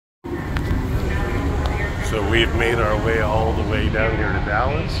So we've made our way all the way down here to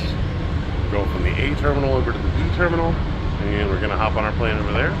Dallas. Go from the A terminal over to the B terminal, and we're gonna hop on our plane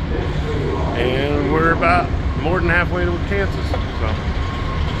over there. And we're about more than halfway to Kansas. So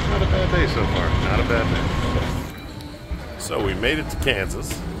not a bad day so far. Not a bad day. So we made it to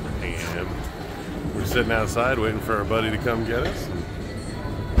Kansas, and we're sitting outside waiting for our buddy to come get us.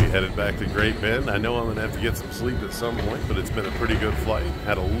 We headed back to Great Bend. I know I'm gonna have to get some sleep at some point, but it's been a pretty good flight.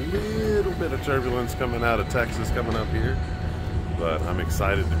 Had a little bit of turbulence coming out of Texas coming up here, but I'm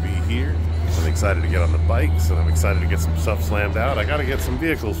excited to be here. I'm excited to get on the bikes, and I'm excited to get some stuff slammed out. I gotta get some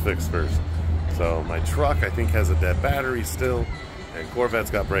vehicles fixed first. So my truck, I think, has a dead battery still, and Corvette's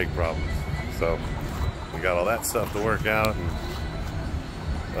got brake problems. So we got all that stuff to work out, and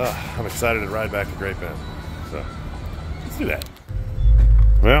I'm excited to ride back to Great Bend. So let's do that.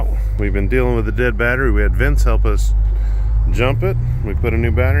 Well, we've been dealing with the dead battery. We had Vince help us jump it. We put a new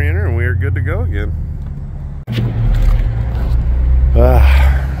battery in her, and we are good to go again.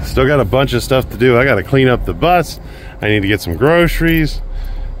 Still got a bunch of stuff to do. I got to clean up the bus. I need to get some groceries.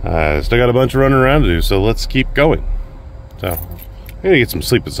 Still got a bunch of running around to do, so let's keep going. So I'm gonna get some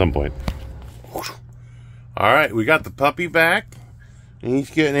sleep at some point. All right, we got the puppy back, and he's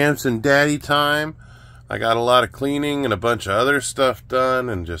getting him some daddy time. I got a lot of cleaning and a bunch of other stuff done,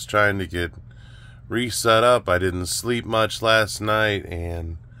 and just trying to get reset up. I didn't sleep much last night,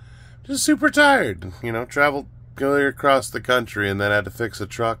 and just super tired. You know, traveled clear across the country, and then had to fix a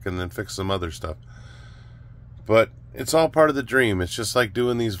truck, and then fix some other stuff. But it's all part of the dream. It's just like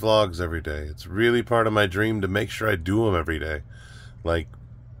doing these vlogs every day. It's really part of my dream to make sure I do them every day. Like,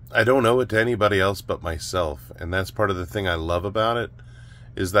 I don't owe it to anybody else but myself, and that's part of the thing I love about it,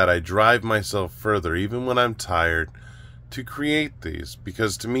 is that I drive myself further, even when I'm tired, to create these,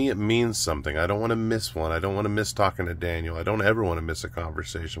 because to me it means something. I don't want to miss one. I don't want to miss talking to Daniel. I don't ever want to miss a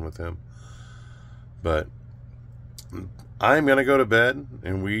conversation with him. But I'm going to go to bed,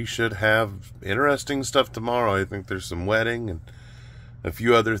 and we should have interesting stuff tomorrow. I think there's some wedding and a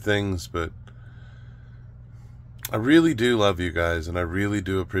few other things, but I really do love you guys, and I really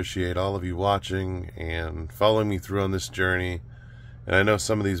do appreciate all of you watching and following me through on this journey. And I know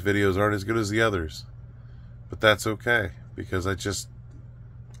some of these videos aren't as good as the others, but that's okay, because I'm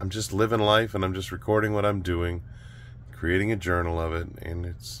just living life, and I'm just recording what I'm doing, creating a journal of it, and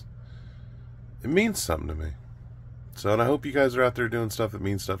it means something to me. So, and I hope you guys are out there doing stuff that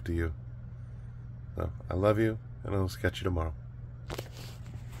means stuff to you. So, I love you, and I'll catch you tomorrow.